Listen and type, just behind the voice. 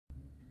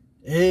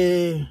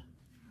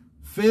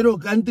fellow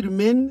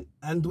countrymen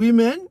and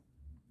women,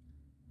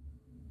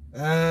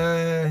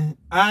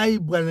 I,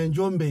 Bwana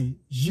Njombe,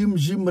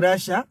 Jim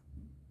Russia,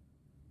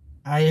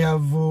 I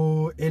have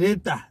a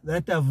letter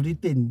that I've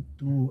written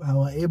to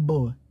our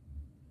able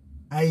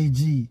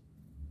IG,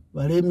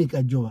 Waremi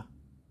Kajoa,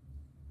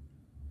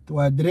 to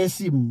address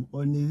him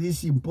on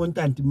this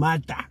important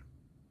matter.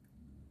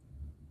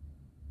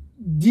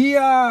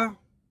 Dear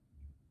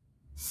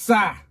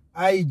Sir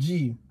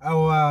IG,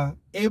 our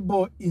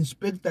able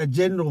Inspector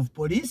General of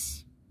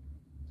Police,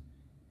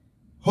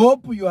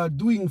 hope you are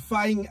doing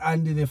fine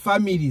and the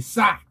family,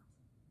 sir.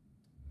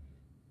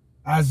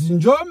 As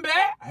Njombe,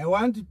 I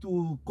want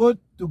to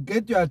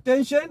get your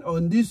attention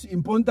on this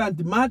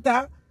important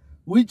matter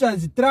which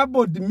has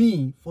troubled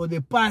me for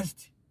the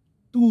past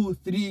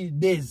 2-3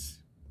 days.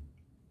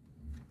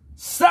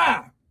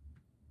 Sir,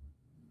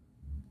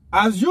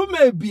 as you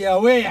may be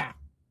aware,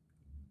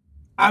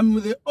 I'm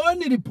the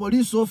only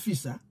police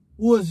officer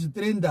who was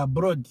trained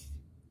abroad.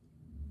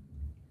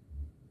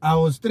 I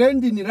was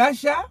trained in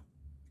Russia,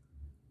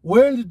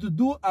 went to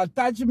do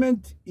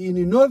attachment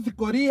in North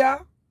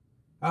Korea,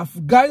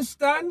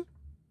 Afghanistan,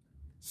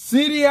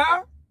 Syria,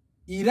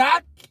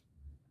 Iraq,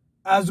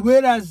 as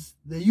well as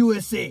the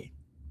USA.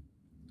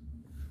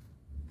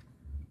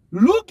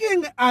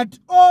 Looking at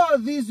all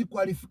these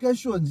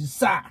qualifications,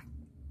 sir,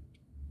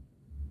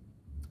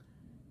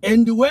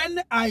 and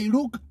when I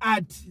look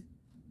at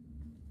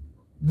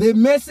the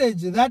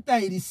message that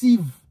I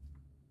receive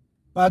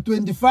per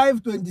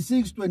 25,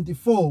 26,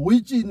 24,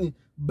 which in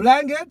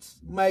blankets,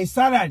 my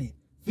salary,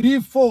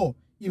 3-4,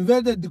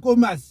 inverted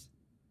commas,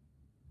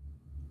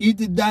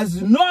 it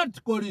does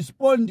not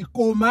correspond,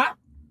 comma,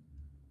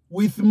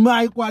 with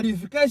my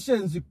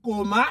qualifications,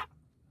 comma.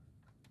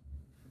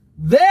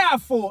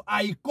 Therefore,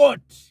 I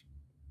quote,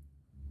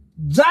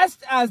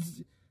 just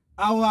as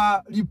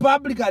our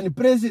Republican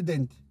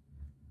President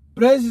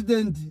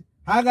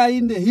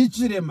Hakainde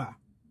Hichilema,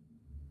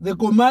 the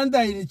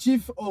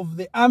Commander-in-Chief of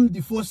the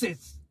Armed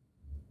Forces,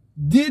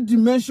 did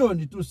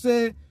mention to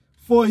say,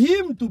 for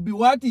him to be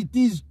what it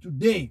is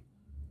today,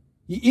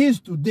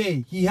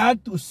 he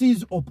had to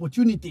seize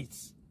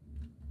opportunities.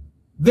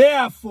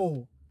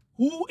 Therefore,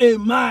 who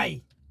am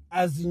I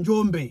as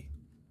Njombe?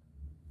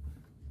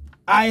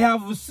 I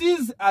have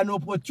seized an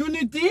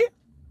opportunity.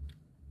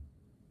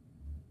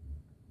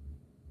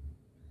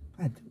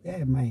 But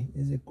where am I?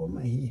 There's a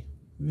comma here.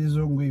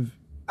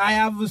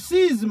 I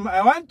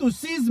want to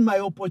seize my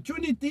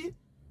opportunity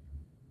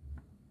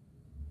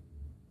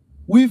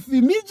with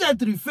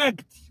immediate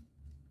effect.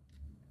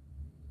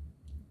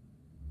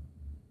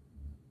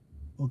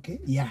 Okay,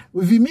 yeah.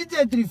 With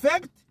immediate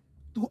effect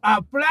to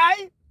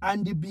apply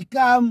and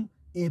become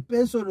a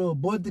personal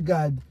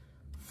bodyguard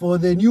for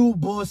the new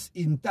boss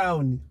in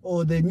town,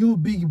 or the new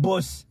big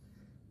boss,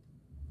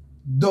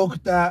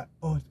 Mr.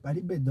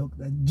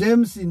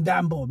 James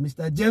Ndambo,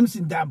 Mr. James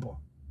Ndambo.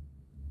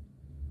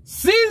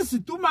 Since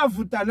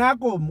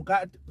tumafutanako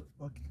mkati,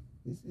 okay,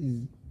 this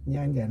is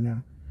Nyanga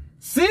now.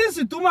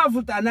 Since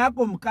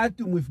tumafutanako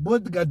mkati with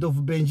bodyguard of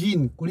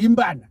Benjin,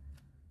 kulimbana,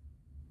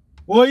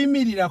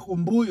 oimirira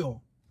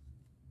kumbuyo,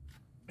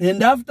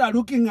 and after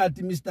looking at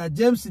Mr.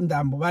 James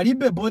Ndambo,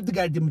 walibe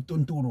bodyguard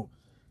mtunturu,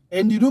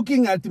 and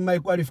looking at my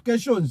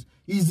qualifications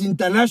is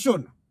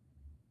international,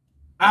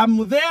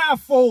 I'm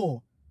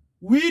therefore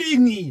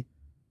willing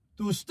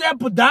to step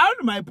down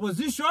my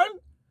position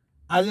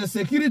as a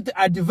security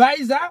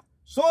advisor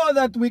so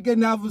that we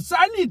can have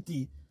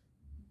sanity.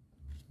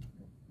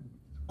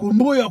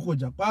 Kumbuyo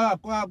kuja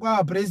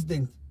kwa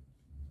president.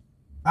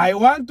 I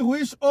want to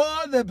wish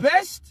all the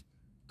best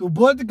to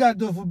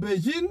bodyguard of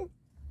Beijing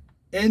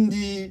and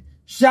the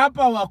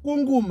Shapa wa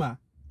Kunguma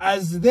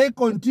as they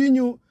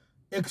continue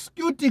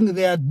executing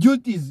their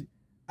duties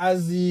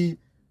as the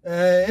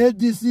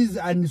ADCs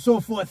and so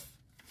forth.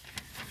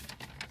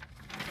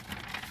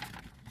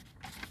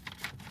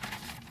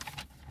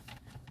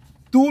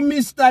 To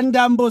Mr.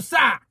 Ndambo,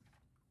 sir,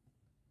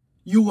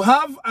 you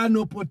have an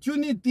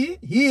opportunity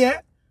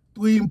here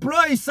to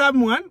employ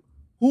someone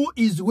who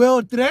is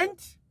well trained,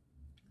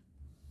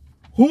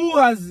 who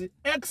has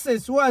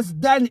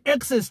done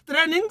excess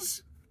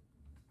trainings,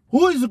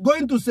 who is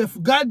going to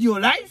safeguard your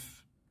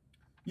life,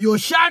 your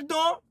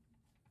shadow,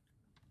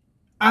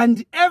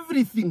 and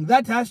everything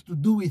that has to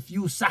do with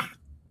you, sir.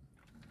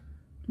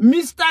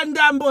 Mr.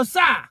 Ndambo,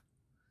 sir,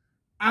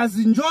 as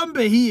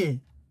Njombe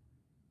here,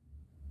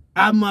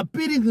 I'm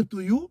appealing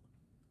to you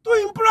to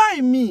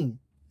employ me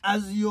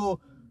as your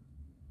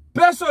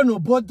personal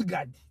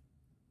bodyguard.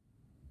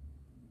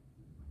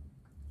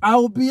 I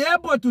will be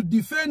able to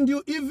defend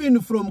you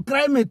even from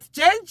climate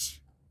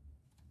change.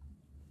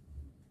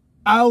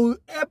 I'll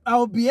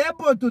be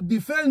able to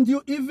defend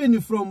you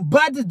even from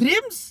bad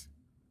dreams.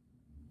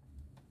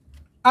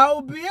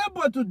 I'll be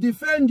able to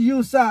defend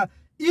you, sir,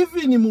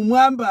 even in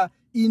Mumwamba,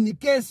 in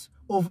case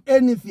of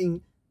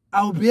anything.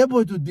 I'll be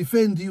able to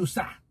defend you,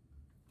 sir.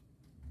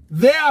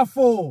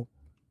 Therefore,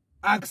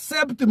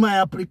 accept my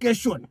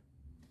application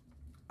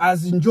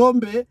as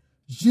Njombe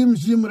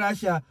Jim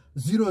Russia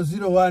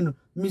 001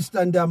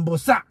 Mr. Ndambo,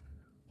 sir.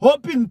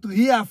 hoping to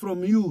hear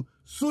from you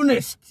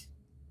soonest.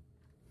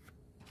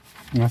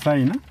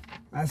 Asaina.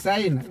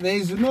 There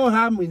is no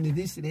harm in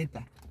this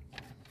letter.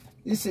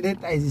 This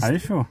letter is... Are you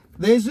sure?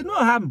 There is no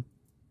harm.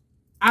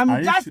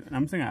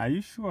 I'm saying, are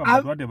you sure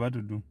about what they're about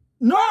to do?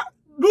 No,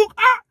 look,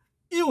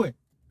 Iwe.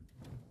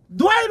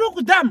 Do I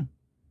look dumb?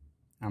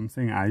 I'm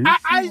saying, are you sure?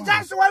 I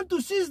just want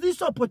to seize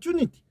this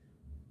opportunity.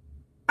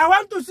 I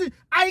want to see.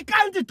 I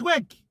can't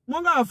twerk.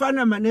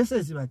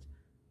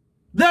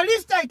 The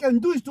least I can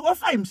do is to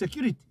offer him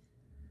security.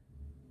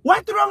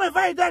 What wrong have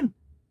I done?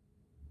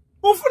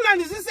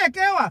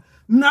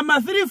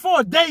 Number 3,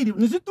 4 days.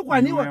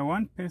 You were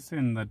one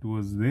person that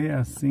was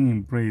there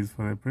singing praise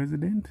for the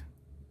president.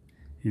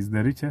 He's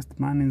the richest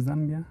man in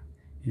Zambia.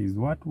 He's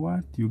what?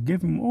 You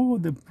gave him all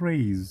the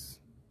praise.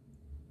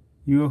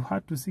 You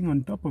had to sing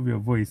on top of your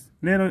voice.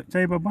 Lero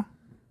chai baba?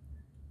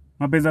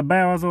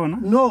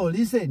 No,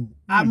 listen.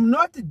 I'm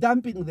not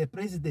dumping the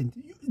president.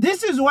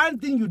 This is one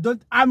thing you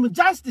don't... I'm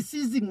just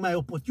seizing my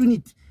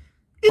opportunity.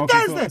 So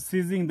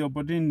seizing the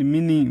opportunity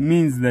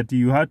means that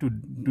you had to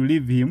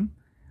leave him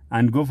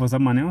and go for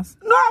someone else?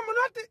 No, I'm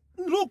not.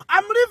 Look,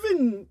 I'm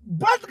leaving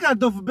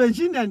bodyguard of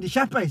Benjin and the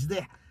Sharpa is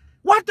there.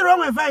 What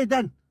wrong have I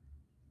done?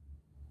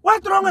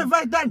 What wrong have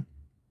I done?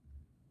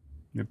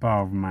 The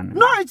power of money.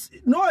 No,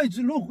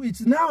 look,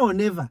 it's now or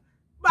never.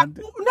 But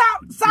now,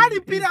 Sari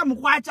Pira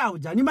Mukwacha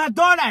Uja, ni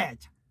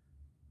 $1.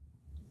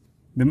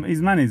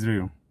 His money is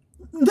real.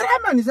 The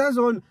man is his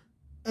own.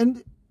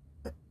 And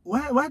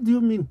what do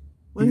you mean?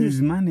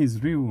 His money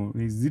is real.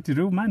 Is it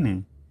real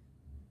money?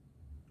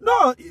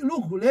 No,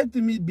 look, let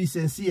me be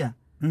sincere.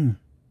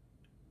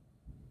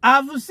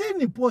 I've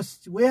seen a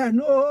post where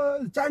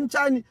no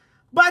chan,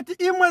 but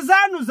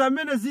imwazanu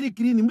zamene ziri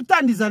clean,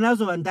 mutandiza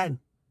nazo vandani.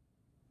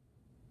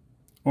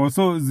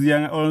 Also,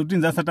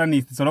 the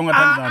Satanists, so long as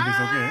it's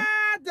okay.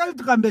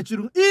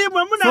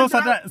 So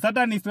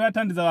Satanists were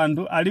tandiza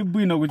vandu,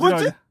 alibuino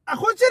kuchira.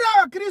 Kuchira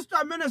wa Kristo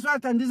amene so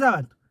atandiza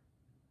vandu.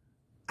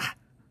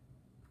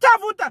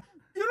 Tafuta,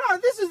 you know,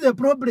 this is the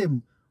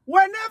problem.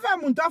 Whenever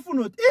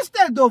muntafunot,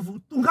 instead of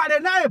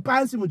tungarenaye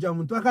pansi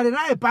mujamuntu,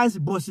 tungarenaye pansi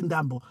Boss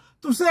Ndambo,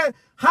 to say,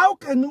 how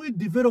can we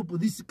develop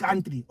this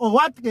country? Or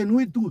what can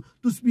we do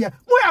to spear?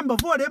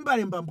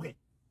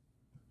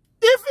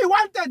 If he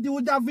wanted, he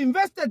would have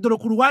invested in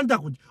Rwanda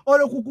or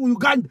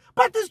Uganda.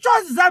 But it's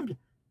just Zambia.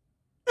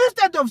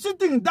 Instead of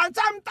sitting that,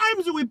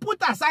 sometimes we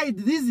put aside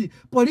these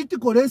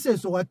political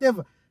races or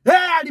whatever.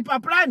 Hey, alipa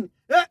plan.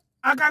 Hey,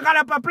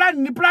 akangala pa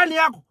plan, ni plan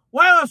yako.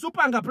 Why was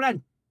supanga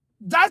plan?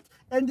 Just,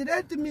 and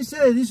let me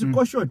say this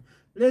caution.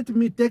 Let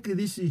me take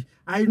this.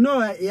 I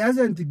know he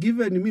hasn't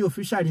given me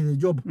officially the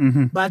job,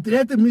 but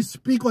let me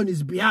speak on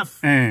his behalf.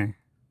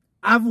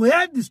 I've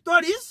heard the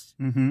stories.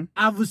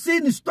 I've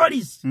seen the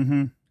stories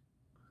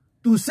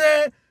to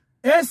say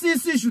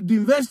SEC should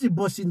invest in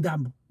Boss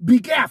Ndambo. Be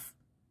careful.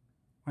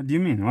 What do you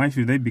mean? Why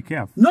should they be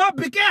careful? No,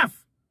 be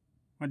careful.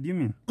 What do you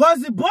mean?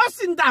 Because the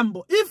Boss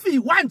Ndambo, if he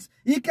wants,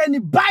 he can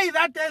buy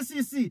that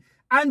SEC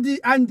and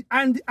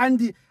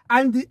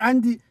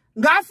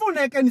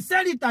Ngafune can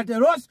sell it at a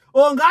loss,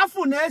 or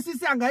Ngafune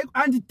SEC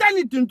and turn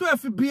it into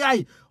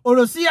FBI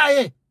or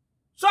CIA.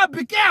 So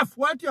be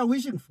careful what you are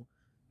wishing for.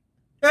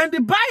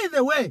 And by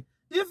the way,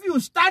 if you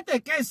start a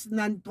case,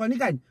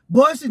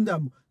 Boss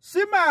Ndambo,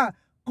 Sima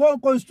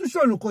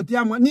constitutional court,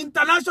 an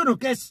international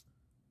case,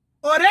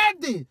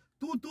 already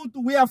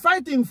we are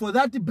fighting for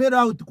that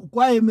bailout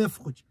kukwa MF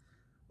coach.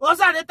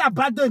 Also let a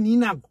burden in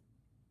na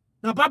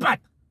papat.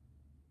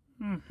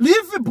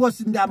 Leave Boss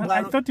Ndambo.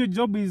 I thought your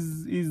job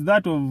is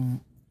that of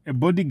a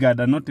bodyguard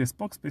and not a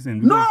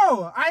spokesperson.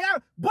 No, I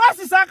am boss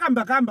is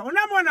akambakamba.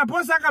 Unamwana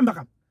boss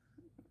akambakamba.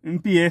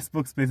 MPA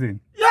spokesperson.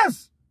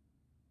 Yes.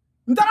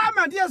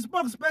 Ndarama dear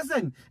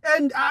spokesperson,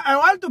 and I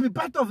want to be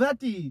part of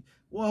that.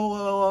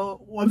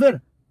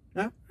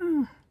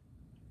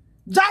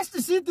 Just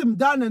to sit him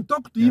down and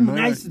talk to him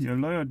nicely. Your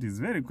loyalty is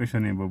very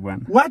questionable,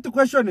 one. What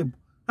questionable?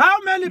 How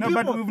many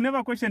people? But we've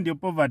never questioned your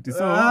poverty.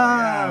 So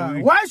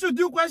why should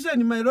you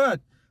question my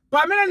loyalty?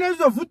 Pamela Names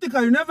of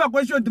Utica, you never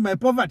questioned my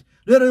poverty.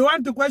 You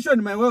want to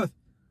question my wealth.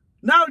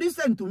 Now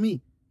listen to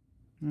me.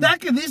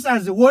 Take this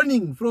as a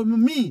warning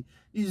from me,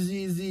 is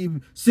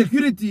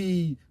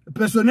security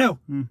personnel.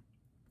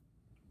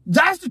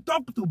 Just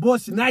talk to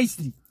boss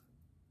nicely.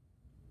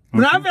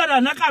 Okay.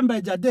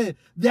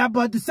 They're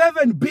about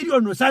 7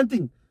 billion or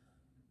something.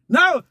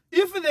 Now,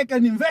 if they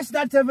can invest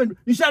that 7,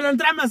 you shall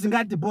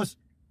got the boss.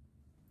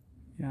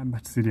 Yeah,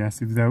 but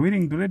serious, if they're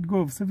willing to let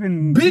go of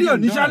 7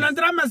 billion,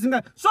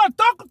 so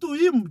talk to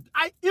him.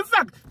 In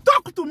fact,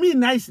 talk to me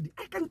nicely.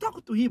 I can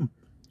talk to him.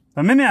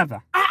 How many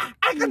other?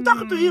 I can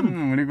talk to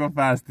him. We go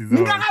fast.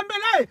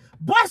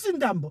 Boss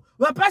Ndambo.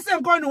 We're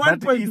passing on 1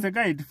 point. But he's a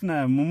guy.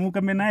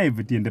 Mumuka mena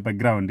everything in the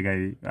background,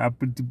 guy. I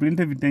put the print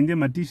everything.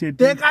 My T-shirt.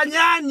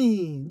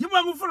 Tekanyani. You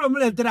want to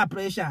follow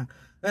pressure?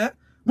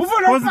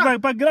 Because the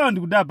background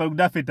would have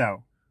it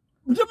out.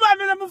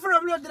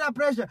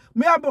 Pressure.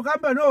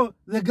 No,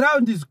 the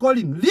ground is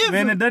calling. Leave.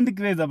 When a dandy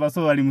crazy about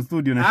so in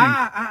studio.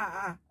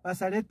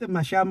 Basalete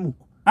mashamu.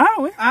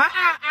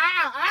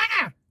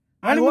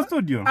 I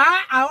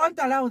won't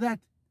allow that.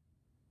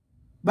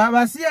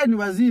 Babasien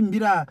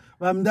wazimbira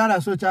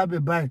bamdala so chabe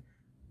by.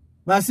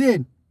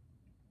 Basien.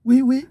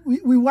 We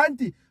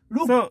want it.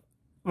 Look. So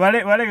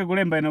wale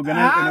kulemba in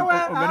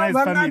organize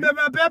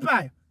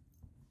family.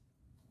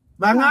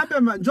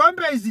 Bangambe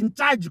Njombe is in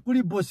charge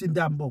kuli Boss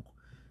Ndambo.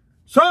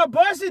 So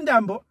Boss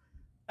Ndambo,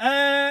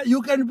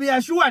 you can be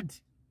assured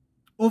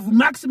of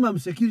maximum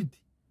security.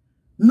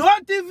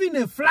 Not even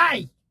a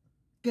fly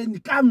can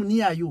come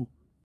near you.